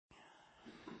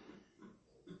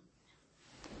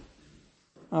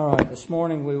All right, this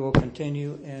morning we will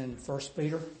continue in 1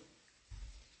 Peter.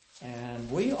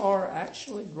 And we are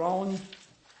actually drawing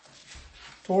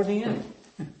toward the end.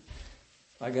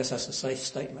 I guess that's a safe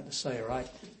statement to say, right?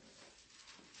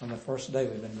 On the first day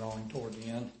we've been drawing toward the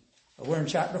end. But we're in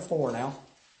chapter 4 now.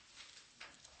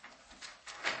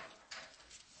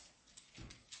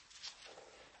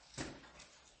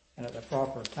 And at the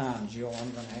proper time, Jill,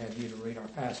 I'm going to have you to read our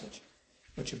passage,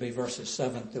 which will be verses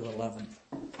 7 through 11.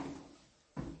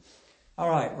 All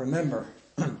right, remember,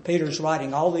 Peter's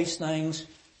writing all these things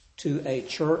to a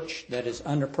church that is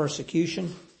under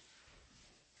persecution.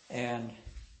 And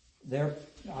there,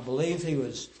 I believe he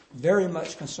was very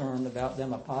much concerned about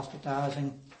them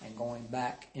apostatizing and going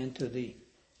back into the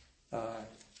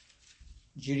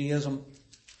Judaism.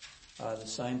 The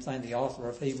same thing the author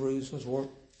of Hebrews was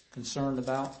concerned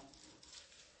about.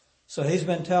 So he's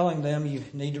been telling them, you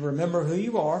need to remember who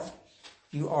you are.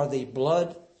 You are the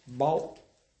blood-bought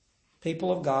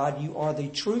people of God. You are the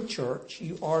true church.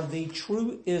 You are the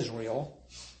true Israel.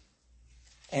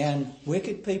 And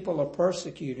wicked people are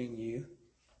persecuting you,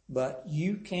 but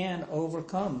you can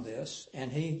overcome this.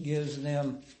 And he gives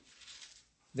them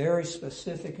very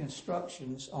specific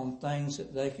instructions on things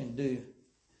that they can do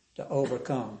to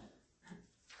overcome.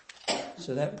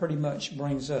 So that pretty much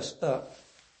brings us up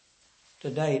to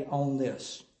date on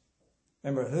this.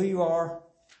 Remember who you are,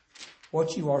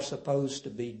 what you are supposed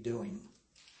to be doing.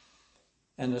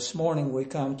 And this morning we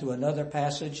come to another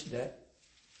passage that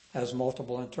has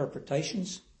multiple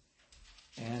interpretations.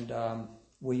 And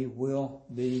we will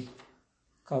be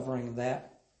covering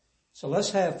that. So let's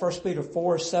have 1 Peter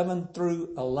 4, 7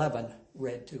 through 11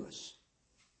 read to us.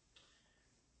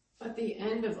 But the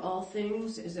end of all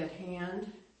things is at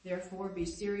hand. Therefore be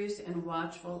serious and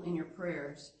watchful in your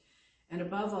prayers. And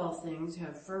above all things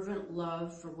have fervent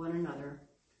love for one another.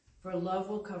 For love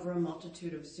will cover a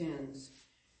multitude of sins.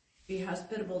 Be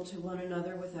hospitable to one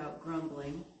another without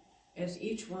grumbling. As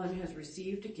each one has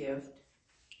received a gift,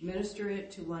 minister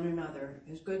it to one another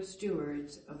as good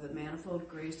stewards of the manifold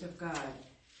grace of God.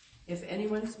 If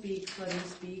anyone speaks, let him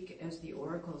speak as the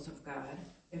oracles of God.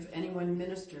 If anyone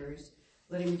ministers,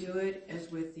 let him do it as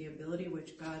with the ability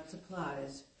which God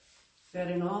supplies,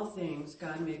 that in all things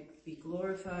God may be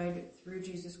glorified through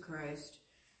Jesus Christ,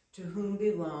 to whom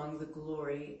belong the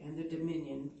glory and the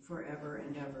dominion forever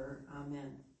and ever.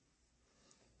 Amen.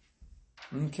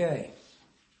 Okay.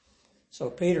 So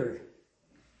Peter,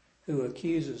 who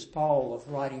accuses Paul of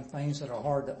writing things that are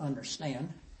hard to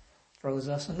understand, throws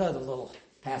us another little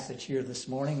passage here this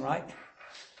morning, right?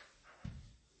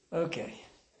 Okay.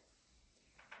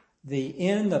 The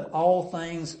end of all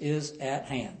things is at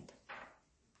hand.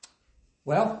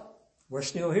 Well, we're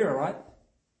still here, right?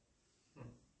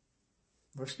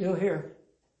 We're still here.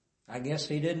 I guess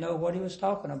he didn't know what he was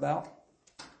talking about.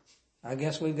 I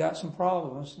guess we've got some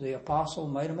problems. The apostle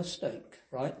made a mistake,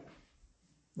 right?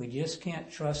 We just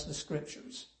can't trust the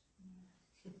scriptures.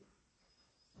 Is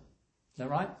that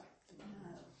right?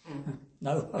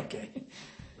 No? Okay.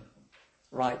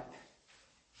 Right.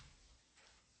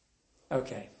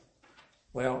 Okay.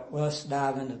 Well, let's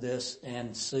dive into this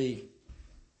and see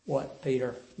what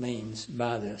Peter means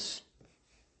by this.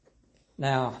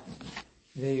 Now,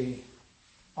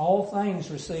 all things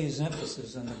receives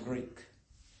emphasis in the Greek.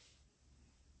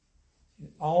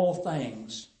 All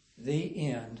things, the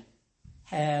end,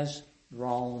 has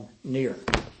drawn near.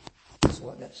 That's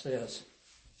what that says.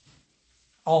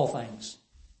 All things.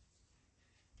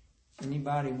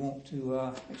 Anybody want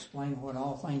to explain what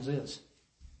all things is?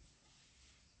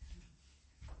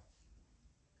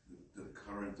 The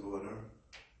current order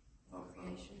of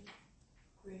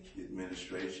the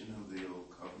administration of the Old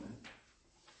Covenant.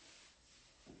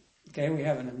 Okay, we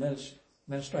have an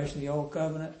administration of the Old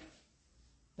Covenant,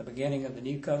 the beginning of the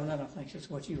New Covenant, I think that's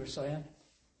what you were saying.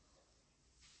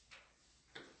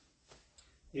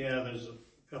 Yeah, there's a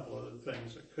couple other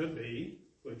things it could be,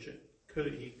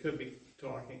 he could be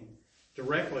talking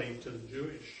directly to the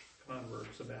Jewish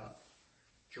converts about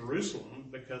Jerusalem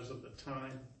because of the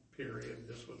time period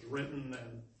this was written,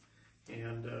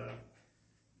 and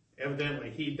evidently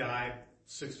he died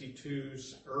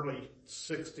 62s, early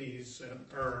 60s,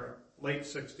 or late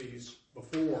 60s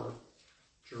before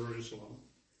Jerusalem.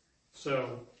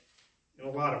 So in a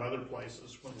lot of other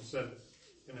places, when it said,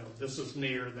 this is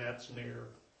near, that's near,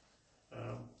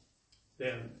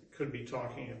 then could be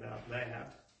talking about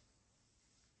that.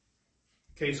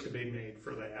 Case could be made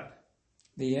for that.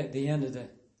 The end of the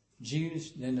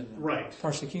Jews, the end of the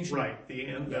persecution. Right, the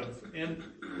end of, and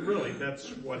really that's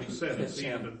what he said, it's the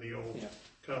end of the Old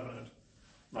Covenant.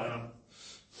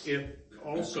 It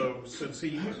also, since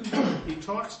he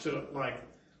talks to, like,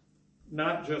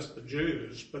 not just the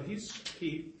Jews, but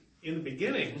he in the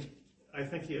beginning, I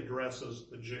think he addresses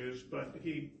the Jews, but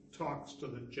he talks to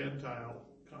the Gentile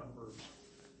converts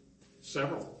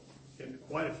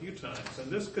quite a few times. And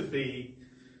this could be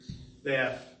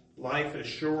that life is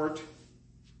short,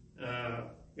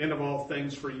 end of all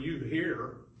things for you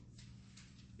here.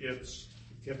 It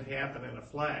can happen in a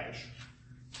flash.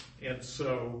 And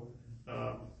so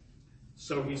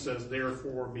he says,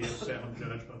 therefore be of sound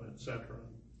judgment, etc.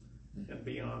 and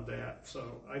beyond that.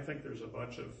 So I think there's a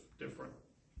bunch of different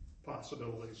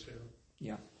possibilities here.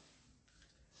 Yeah.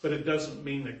 But it doesn't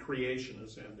mean that creation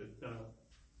has ended, no.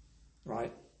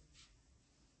 Right.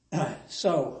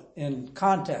 So, in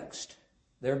context,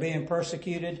 they're being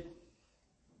persecuted.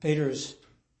 Peter's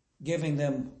giving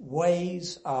them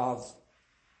ways of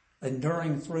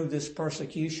enduring through this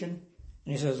persecution.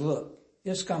 And he says, look,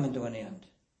 it's coming to an end.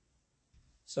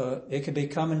 So it could be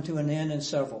coming to an end in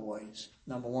several ways.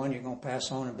 Number one, you're going to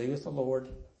pass on and be with the Lord.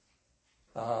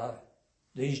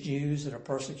 These Jews that are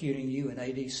persecuting you in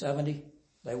AD 70,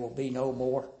 they will be no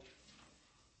more.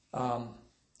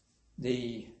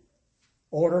 The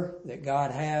order that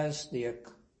God has, the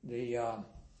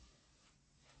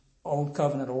old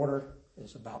covenant order,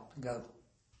 is about to go.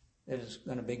 It is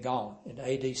going to be gone. In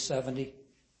AD 70,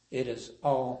 it is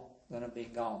all going to be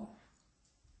gone.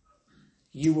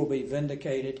 You will be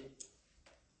vindicated,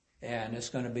 and it's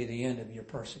going to be the end of your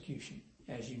persecution,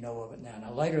 as you know of it now.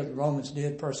 Now, later the Romans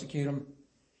did persecute them,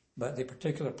 but the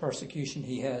particular persecution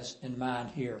he has in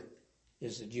mind here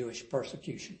is the Jewish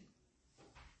persecution.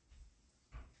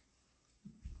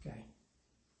 Okay.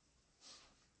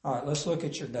 All right, let's look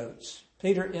at your notes.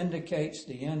 Peter indicates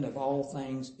the end of all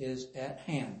things is at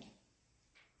hand.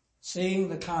 Seeing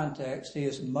the context, he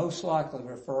is most likely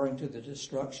referring to the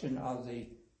destruction of the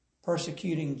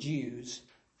persecuting Jews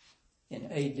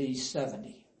in AD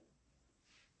 70.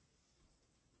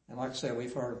 And like I said,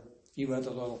 we've heard a few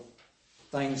other little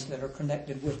things that are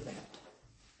connected with that.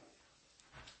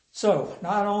 So,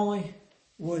 not only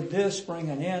would this bring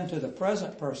an end to the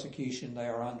present persecution they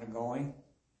are undergoing,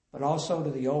 but also to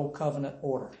the old covenant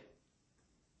order.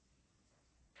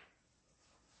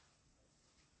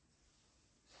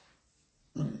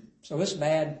 So it's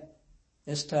bad,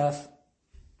 it's tough.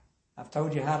 I've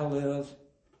told you how to live,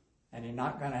 and you're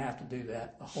not going to have to do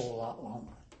that a whole lot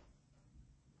longer.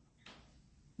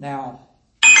 Now,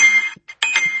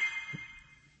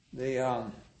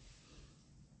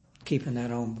 keeping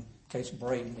that on in case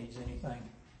Braden needs anything.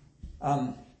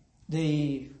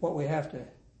 What we have to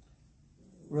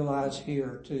realize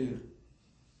here too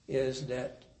is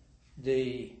that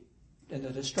in the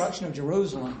destruction of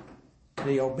Jerusalem,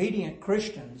 the obedient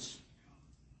Christians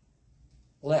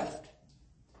left.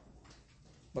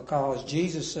 Because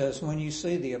Jesus says, when you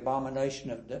see the abomination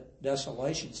of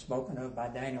desolation spoken of by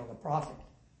Daniel the prophet,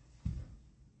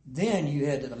 then you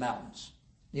head to the mountains.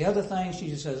 The other things,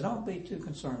 Jesus says, don't be too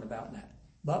concerned about that.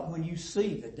 But when you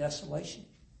see the desolation,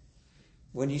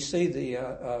 when you see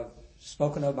the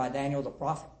spoken of by Daniel the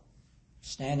prophet,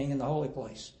 standing in the holy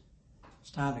place,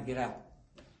 it's time to get out.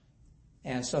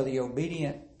 And so the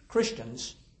obedient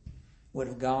Christians would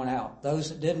have gone out. Those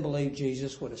that didn't believe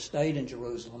Jesus would have stayed in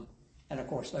Jerusalem. And of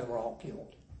course, they were all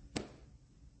killed.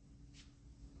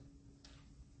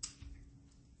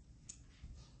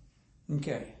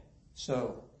 Okay,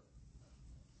 so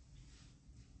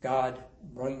God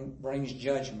brings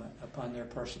judgment upon their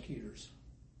persecutors.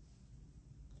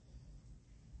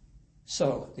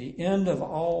 So, the end of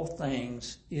all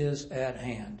things is at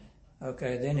hand.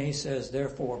 Okay, then he says,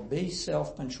 therefore, be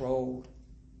self-controlled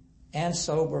and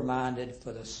sober-minded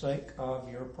for the sake of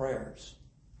your prayers.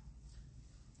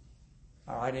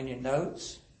 All right, in your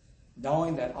notes,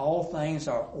 knowing that all things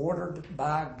are ordered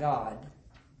by God,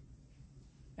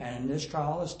 and this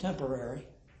trial is temporary,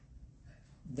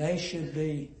 they should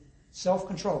be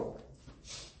self-controlled.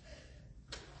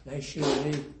 They should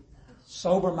be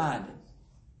sober-minded.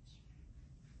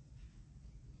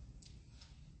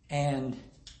 And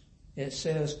it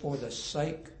says, for the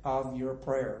sake of your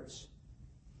prayers.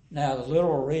 Now, the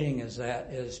literal reading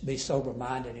is be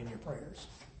sober-minded in your prayers.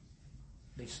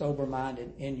 Be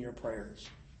sober-minded in your prayers.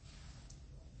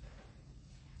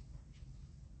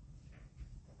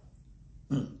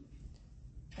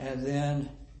 And then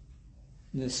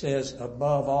it says,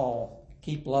 above all,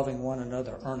 keep loving one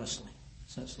another earnestly,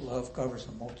 since love covers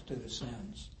a multitude of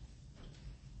sins.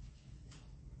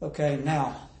 Okay,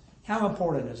 now, how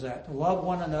important is that? To love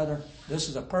one another. This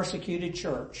is a persecuted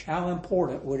church. How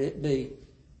important would it be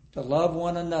to love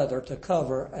one another to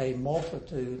cover a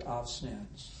multitude of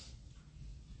sins?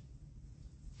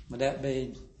 Would that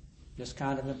be just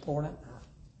kind of important?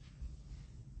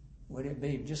 would it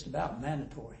be just about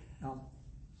mandatory?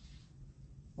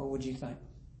 What would you think?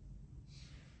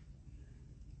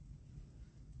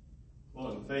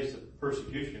 Well, in the face of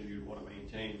persecution, you want to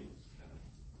maintain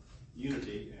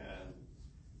unity and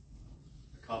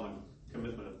a common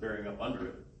commitment of bearing up under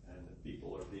it, and if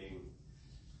people are being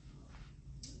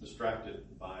distracted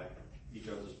by each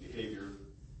other's behavior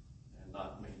and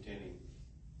not maintaining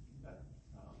that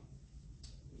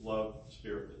love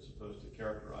spirit that's supposed to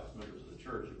characterize members of the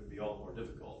church, it would be all the more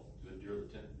difficult to endure the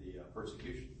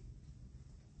persecution.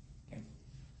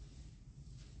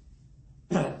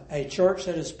 A church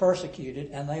that is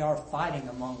persecuted and they are fighting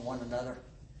among one another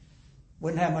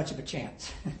wouldn't have much of a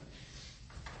chance.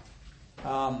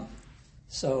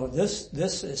 So this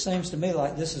it seems to me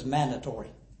like this is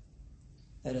mandatory.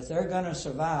 That if they're going to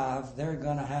survive, they're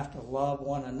going to have to love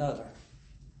one another.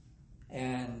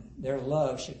 And their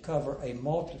love should cover a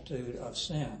multitude of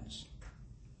sins.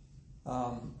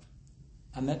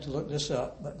 I meant to look this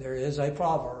up, but there is a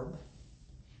proverb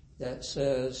that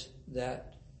says that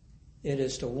it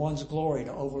is to one's glory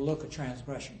to overlook a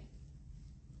transgression.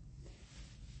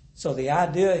 So the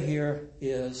idea here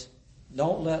is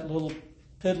don't let little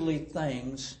piddly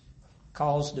things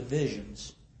cause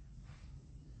divisions.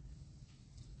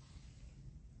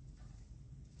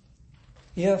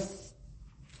 If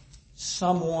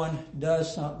someone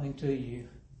does something to you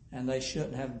and they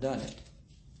shouldn't have done it,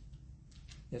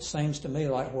 it seems to me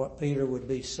like what Peter would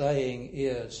be saying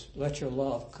is, let your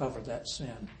love cover that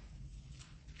sin.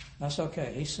 That's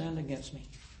okay. He sinned against me.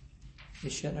 He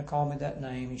shouldn't have called me that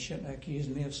name. He shouldn't have accused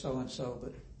me of so-and-so,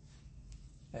 but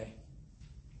hey,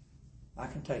 I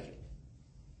can take it.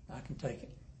 I can take it.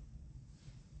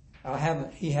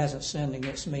 He hasn't sinned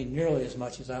against me nearly as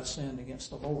much as I've sinned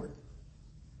against the Lord.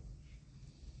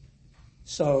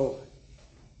 So,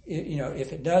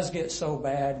 if it does get so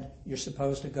bad, you're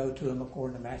supposed to go to him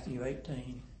according to Matthew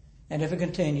 18. And if it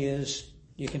continues,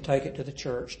 you can take it to the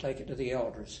church, take it to the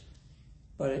elders.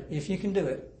 But if you can do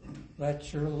it,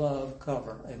 let your love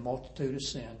cover a multitude of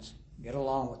sins. Get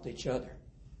along with each other.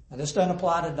 Now this doesn't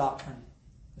apply to doctrine.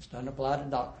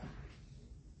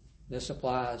 This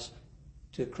applies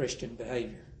to Christian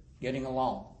behavior. Getting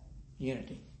along.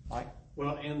 Unity. Right?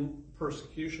 Well, in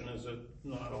persecution, is it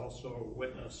not also a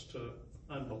witness to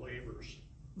unbelievers?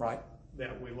 Right.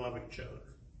 That we love each other.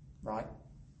 Right.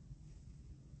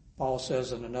 Paul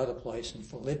says in another place in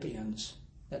Philippians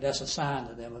that's a sign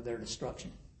to them of their destruction.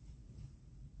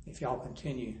 If y'all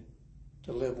continue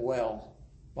to live well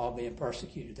while being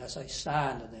persecuted, that's a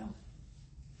sign to them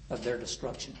of their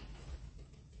destruction.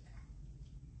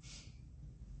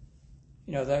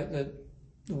 The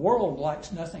world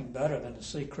likes nothing better than to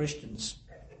see Christians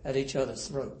at each other's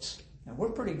throats. And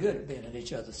we're pretty good at being at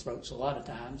each other's throats a lot of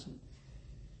times.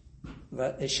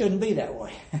 But it shouldn't be that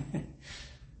way.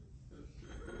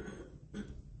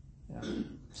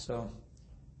 So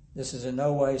this is in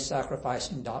no way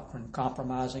sacrificing doctrine,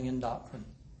 compromising in doctrine,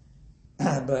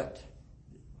 but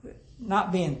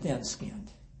not being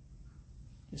thin-skinned.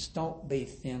 Just don't be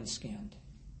thin-skinned.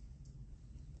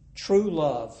 True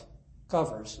love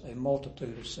covers a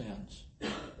multitude of sins.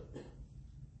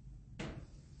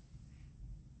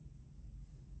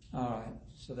 All right,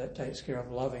 so that takes care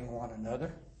of loving one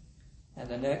another. And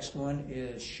the next one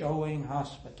is showing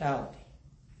hospitality.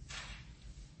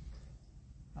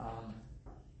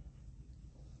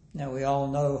 Now we all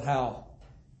know how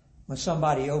when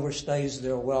somebody overstays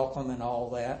their welcome and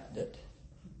all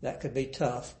that could be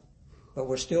tough, but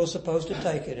we're still supposed to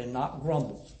take it and not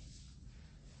grumble.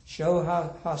 Show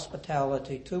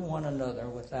hospitality to one another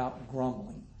without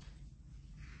grumbling.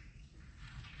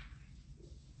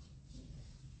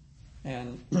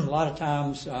 And a lot of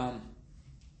times,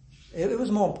 it was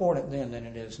more important then than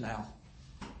it is now,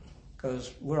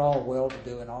 because we're all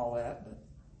well-to-do and all that, but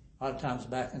a lot of times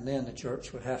back then the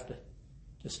church would have to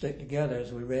stick together,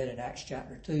 as we read in Acts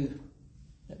chapter 2,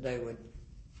 that they would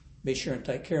be sure and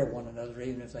take care of one another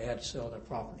even if they had to sell their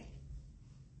property.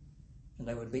 And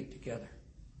they would meet together.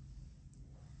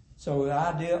 So the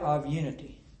idea of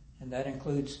unity, and that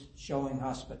includes showing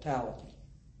hospitality.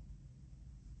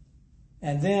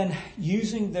 And then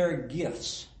using their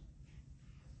gifts,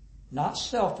 not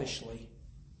selfishly,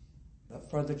 but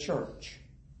for the church.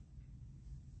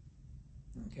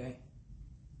 Okay?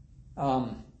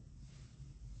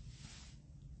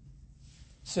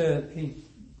 So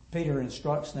Peter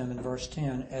instructs them in verse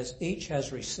 10, as each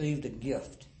has received a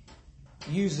gift,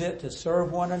 use it to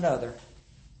serve one another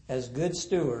as good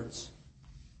stewards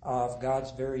of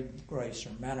God's varied grace,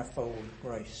 or manifold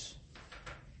grace.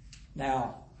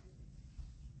 Now,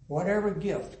 whatever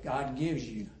gift God gives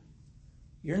you,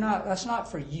 that's not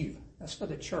for you. That's for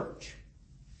the church.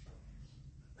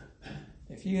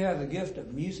 If you have the gift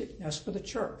of music, that's for the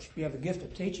church. If you have a gift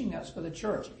of teaching, that's for the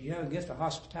church. If you have a gift of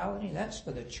hospitality, that's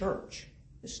for the church.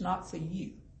 It's not for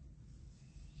you.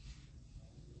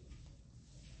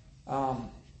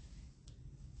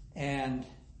 And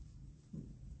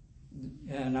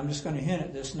I'm just going to hint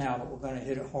at this now, but we're going to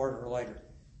hit it harder later.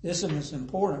 This is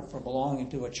important for belonging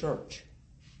to a church.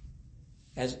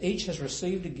 As each has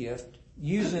received a gift,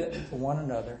 use it for one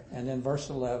another. And then verse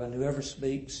 11, whoever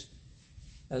speaks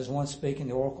as one speaking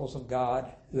the oracles of God,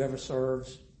 whoever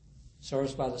serves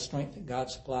by the strength that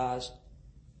God supplies,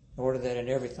 in order that in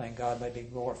everything God may be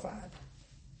glorified.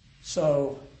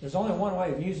 So there's only one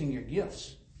way of using your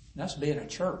gifts, and that's being a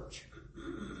church.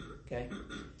 Okay?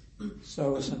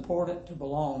 So it's important to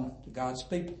belong to God's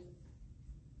people.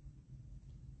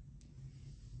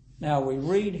 Now we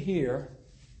read here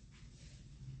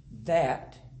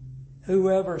that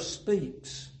whoever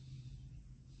speaks,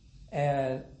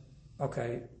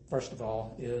 first of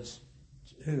all, is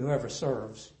whoever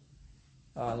serves.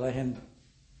 Let him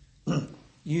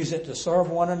use it to serve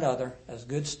one another as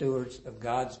good stewards of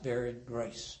God's varied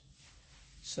grace.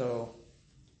 So,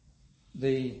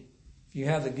 if you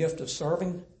have the gift of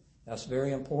serving, that's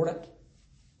very important.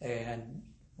 And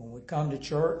when we come to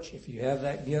church, if you have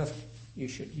that gift, you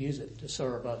should use it to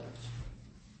serve others.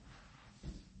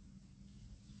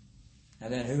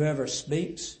 And then whoever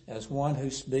speaks as one who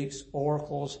speaks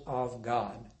oracles of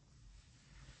God.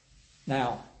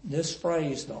 Now, this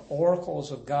phrase, the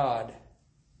oracles of God,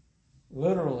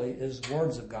 literally is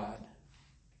words of God.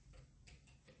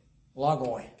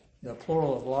 Logoi, the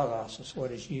plural of logos, is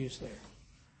what is used there.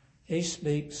 He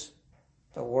speaks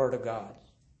the word of God,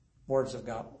 words of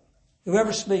God.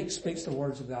 Whoever speaks the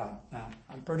words of God. Now,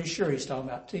 I'm pretty sure he's talking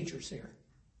about teachers here.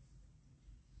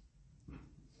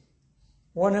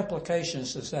 What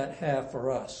implications does that have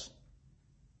for us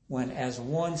when as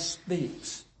one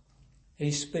speaks,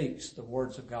 he speaks the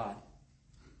words of God?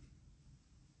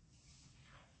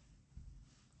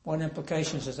 What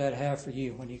implications does that have for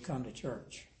you when you come to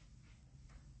church?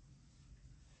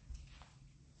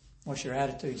 What's your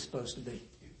attitude supposed to be?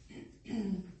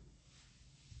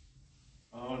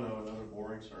 Oh no, another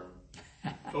boring sermon.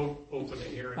 Open to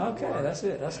hearing Okay, the word. that's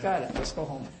it. That's got it. Let's go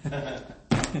home.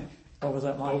 What was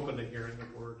that, Mike? Open to hearing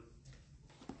the word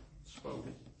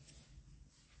spoken.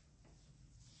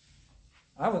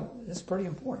 It's pretty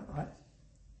important, right?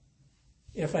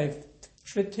 If a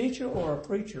teacher or a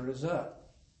preacher is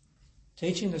up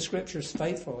teaching the scriptures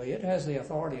faithfully, it has the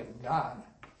authority of God.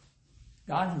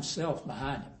 God himself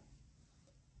behind him.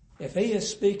 If he is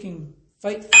speaking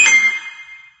faithfully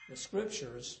the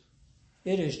scriptures,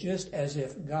 it is just as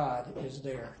if God is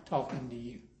there talking to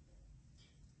you.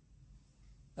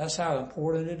 That's how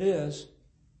important it is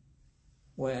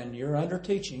when you're under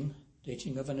teaching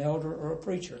of an elder or a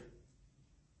preacher,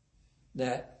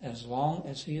 that as long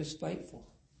as he is faithful,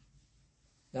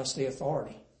 that's the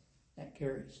authority that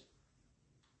carries.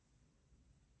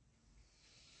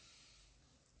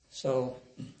 So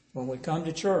when we come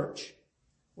to church,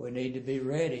 we need to be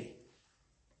ready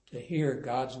to hear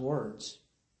God's words.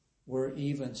 We're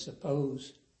even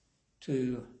supposed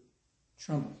to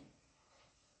tremble.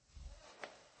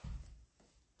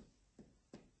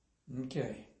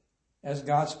 Okay. As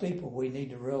God's people, we need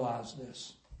to realize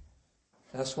this.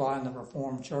 That's why in the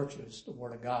Reformed churches, the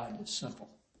Word of God is simple.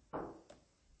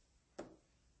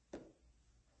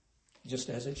 Just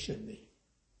as it should be.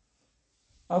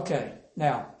 Okay,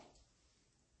 now,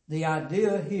 the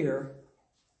idea here,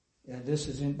 and this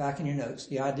is back in your notes,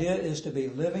 the idea is to be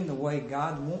living the way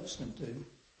God wants them to.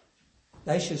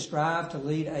 They should strive to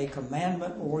lead a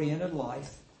commandment-oriented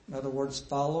life. In other words,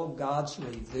 follow God's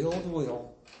revealed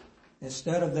will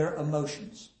instead of their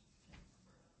emotions.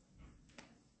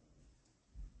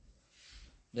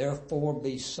 Therefore,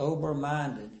 be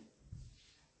sober-minded,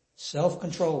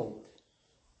 self-controlled,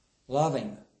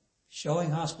 loving,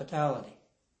 showing hospitality,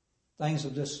 things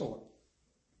of this sort.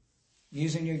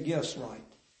 Using your gifts right.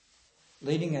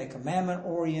 Leading a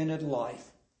commandment-oriented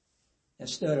life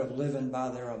instead of living by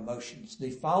their emotions. The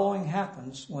following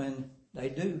happens when they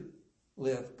do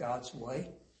live God's way.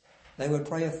 They would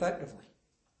pray effectively.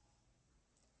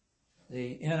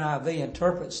 The NIV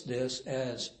interprets this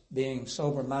as being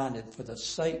sober-minded for the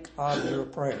sake of your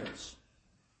prayers.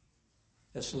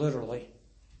 It's literally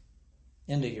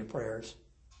into your prayers.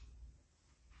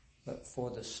 But for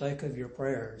the sake of your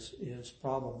prayers is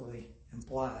probably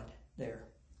implied there.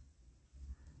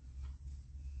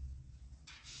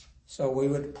 So we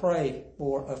would pray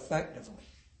more effectively.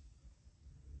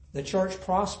 The church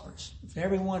prospers. If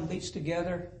everyone meets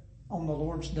together on the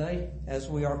Lord's Day, as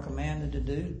we are commanded to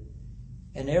do,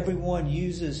 and everyone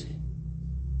uses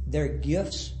their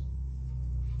gifts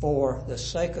for the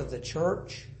sake of the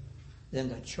church, then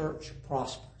the church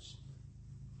prospers.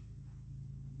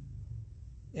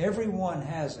 Everyone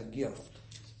has a gift.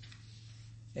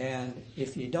 And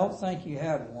if you don't think you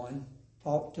have one,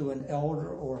 talk to an elder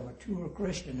or a mature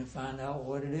Christian and find out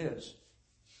what it is.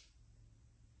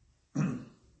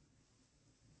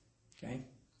 Okay?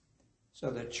 So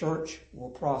the church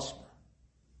will prosper.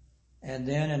 And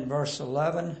then in verse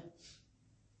 11,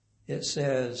 it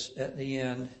says at the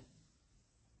end,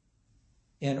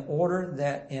 in order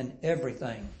that in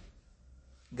everything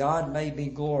God may be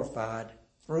glorified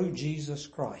through Jesus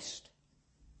Christ.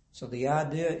 So the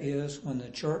idea is when the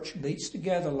church meets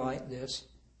together like this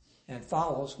and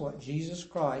follows what Jesus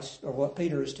Christ, or what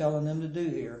Peter is telling them to do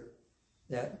here,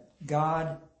 that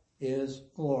God is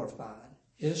glorified.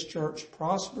 His church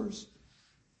prospers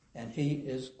and he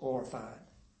is glorified.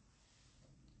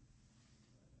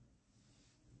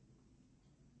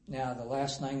 Now the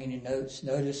last thing in your notes,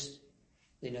 notice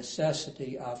the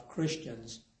necessity of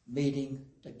Christians meeting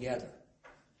together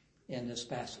in this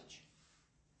passage.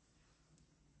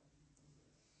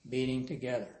 Meeting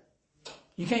together.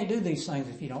 You can't do these things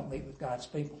if you don't meet with God's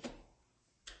people.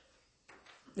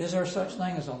 Is there such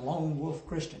thing as a lone wolf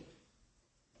Christian?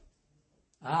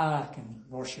 I can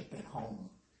worship at home.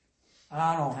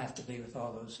 I don't have to be with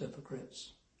all those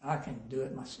hypocrites. I can do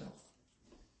it myself.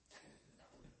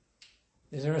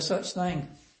 Is there a such thing?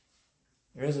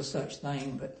 There is a such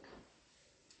thing, but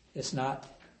it's not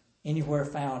anywhere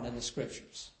found in the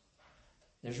scriptures.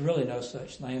 There's really no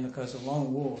such thing because the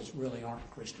lone wolves really aren't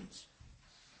Christians.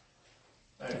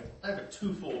 I have a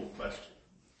twofold question.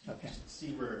 Okay. Just to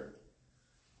see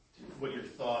what your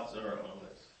thoughts are on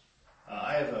this.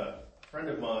 I have a friend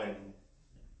of mine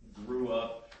who grew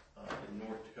up in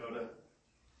North Dakota.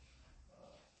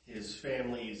 His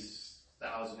family's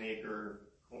 1,000-acre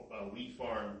wheat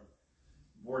farm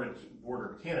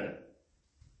bordered Canada.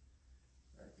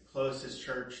 The closest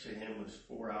church to him was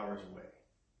 4 hours away.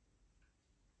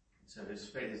 So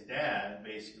his dad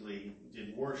basically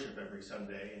did worship every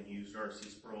Sunday and used R.C.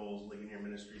 Sproul's Ligonier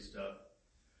Ministry stuff.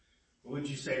 What would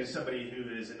you say to somebody who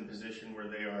is in a position where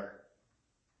they are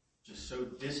just so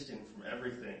distant from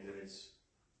everything that it's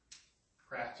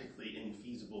practically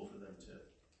infeasible for them to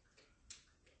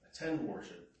attend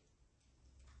worship?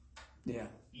 Yeah.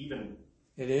 Even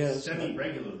it is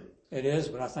semi-regularly. It is,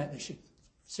 but I think they should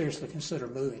seriously consider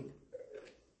moving.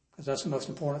 Because that's the most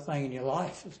important thing in your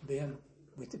life, is being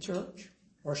with the church,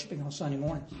 worshiping on Sunday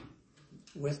mornings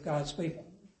with God's people.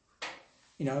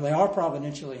 You know, they are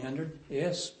providentially hindered,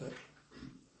 yes, but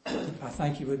I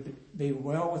think you would be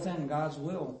well within God's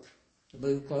will to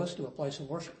move close to a place of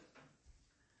worship.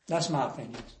 That's my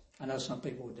opinion. I know some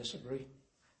people would disagree.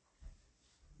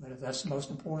 But if that's the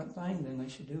most important thing, then they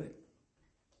should do it.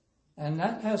 And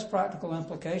that has practical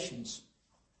implications.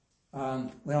 We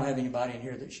don't have anybody in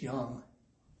here that's young.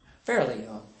 Fairly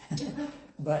young.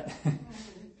 But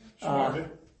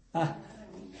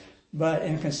but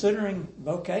in considering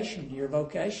vocation, your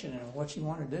vocation and what you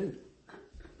want to do,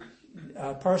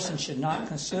 a person should not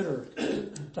consider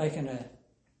taking an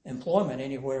employment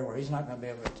anywhere where he's not going to be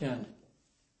able to attend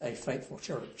a faithful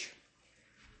church.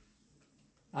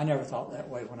 I never thought that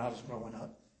way when I was growing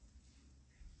up.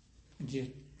 Did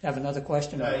you have another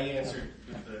question? You answered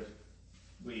the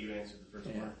way you answered the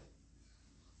first part.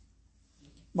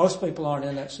 Most people aren't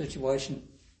in that situation.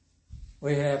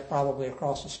 We have probably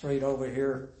across the street over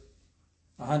here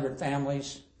 100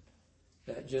 families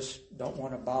that just don't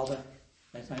want to bother.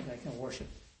 They think they can worship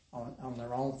on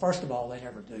their own. First of all, they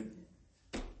never do.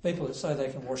 People that say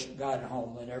they can worship God at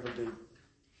home, they never do.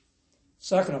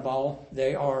 Second of all,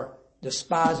 they are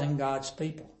despising God's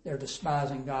people. They're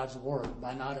despising God's word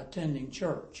by not attending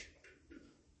church.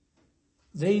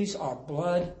 These are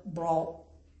blood-bought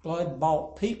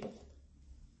people.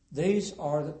 These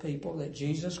are the people that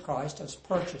Jesus Christ has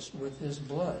purchased with his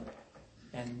blood.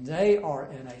 And they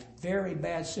are in a very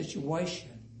bad situation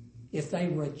if they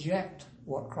reject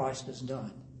what Christ has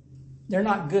done. They're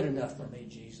not good enough for me,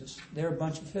 Jesus. They're a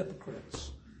bunch of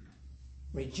hypocrites.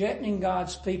 Rejecting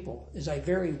God's people is a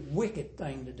very wicked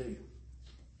thing to do.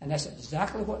 And that's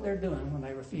exactly what they're doing when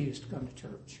they refuse to come to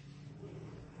church.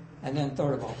 And then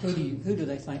third of all, who do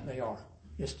they think they are?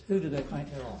 Just who do they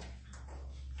think they are?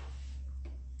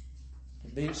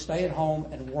 Stay at home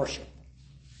and worship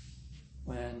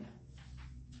when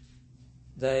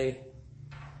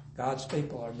God's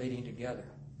people are meeting together.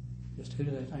 Just who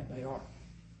do they think they are?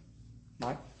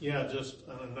 Mike? Yeah, just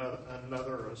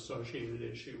another associated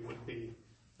issue would be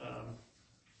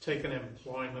take an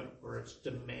employment where it's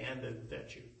demanded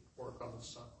that you work on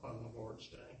the Lord's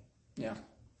Day. Yeah.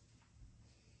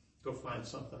 Go find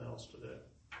something else to do.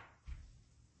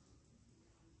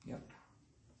 Yep.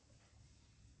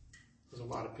 There's a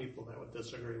lot of people that would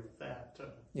disagree with that.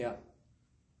 Yeah.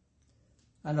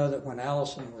 I know that when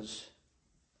Allison was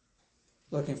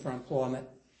looking for employment,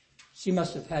 she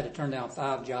must have had to turn down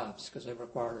 5 jobs because they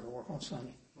required her to work on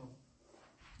Sunday.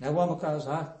 That wasn't because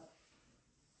I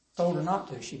told her not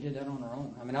to. She did that on her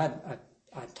own. I mean, I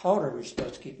taught her we were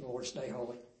supposed to keep the Lord's Day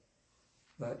holy,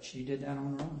 but she did that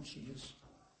on her own. She just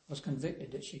was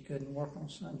convicted that she couldn't work on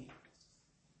Sunday.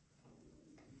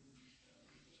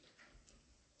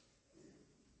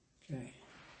 Okay.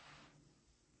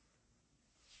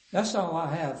 That's all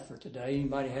I have for today.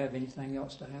 Anybody have anything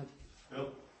else to add?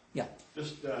 Bill? Yeah.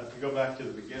 Just to go back to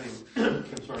the beginning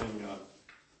concerning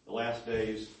the last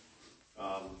days,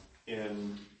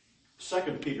 in 2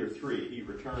 Peter 3, he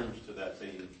returns to that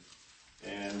theme,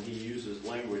 and he uses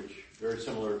language very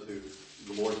similar to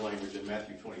the Lord's language in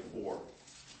Matthew 24.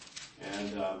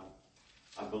 And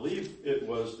I believe it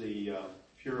was the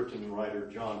Puritan writer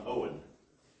John Owen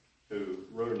who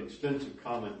wrote an extensive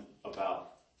comment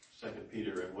about 2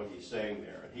 Peter and what he's saying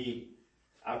there. And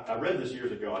I read this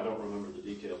years ago, I don't remember the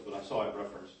details, but I saw it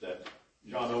referenced that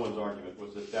John Owen's argument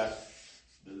was that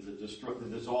the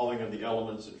dissolving of the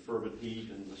elements in fervent heat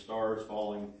and the stars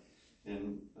falling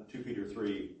in 2 Peter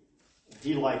 3,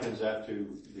 he likens that to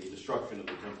the destruction of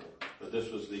the temple. That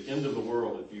this was the end of the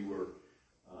world if you were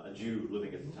a Jew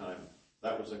living at the time.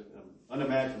 That was an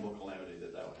unimaginable calamity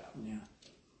that would happen.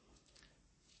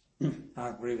 Yeah. I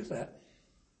agree with that.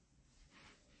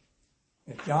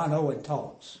 If John Owen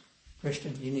talks,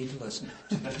 Christian, you need to listen.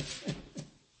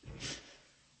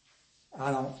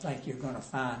 I don't think you're going to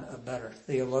find a better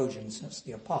theologian since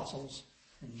the apostles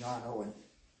than John Owen.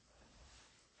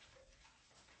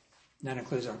 That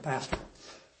includes our pastor.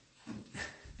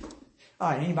 All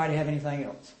right, anybody have anything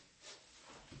else?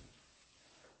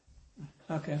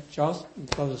 Okay, Charles,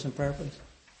 close us in prayer, please.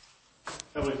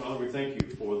 Heavenly Father, we thank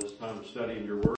you for this time of study in your word.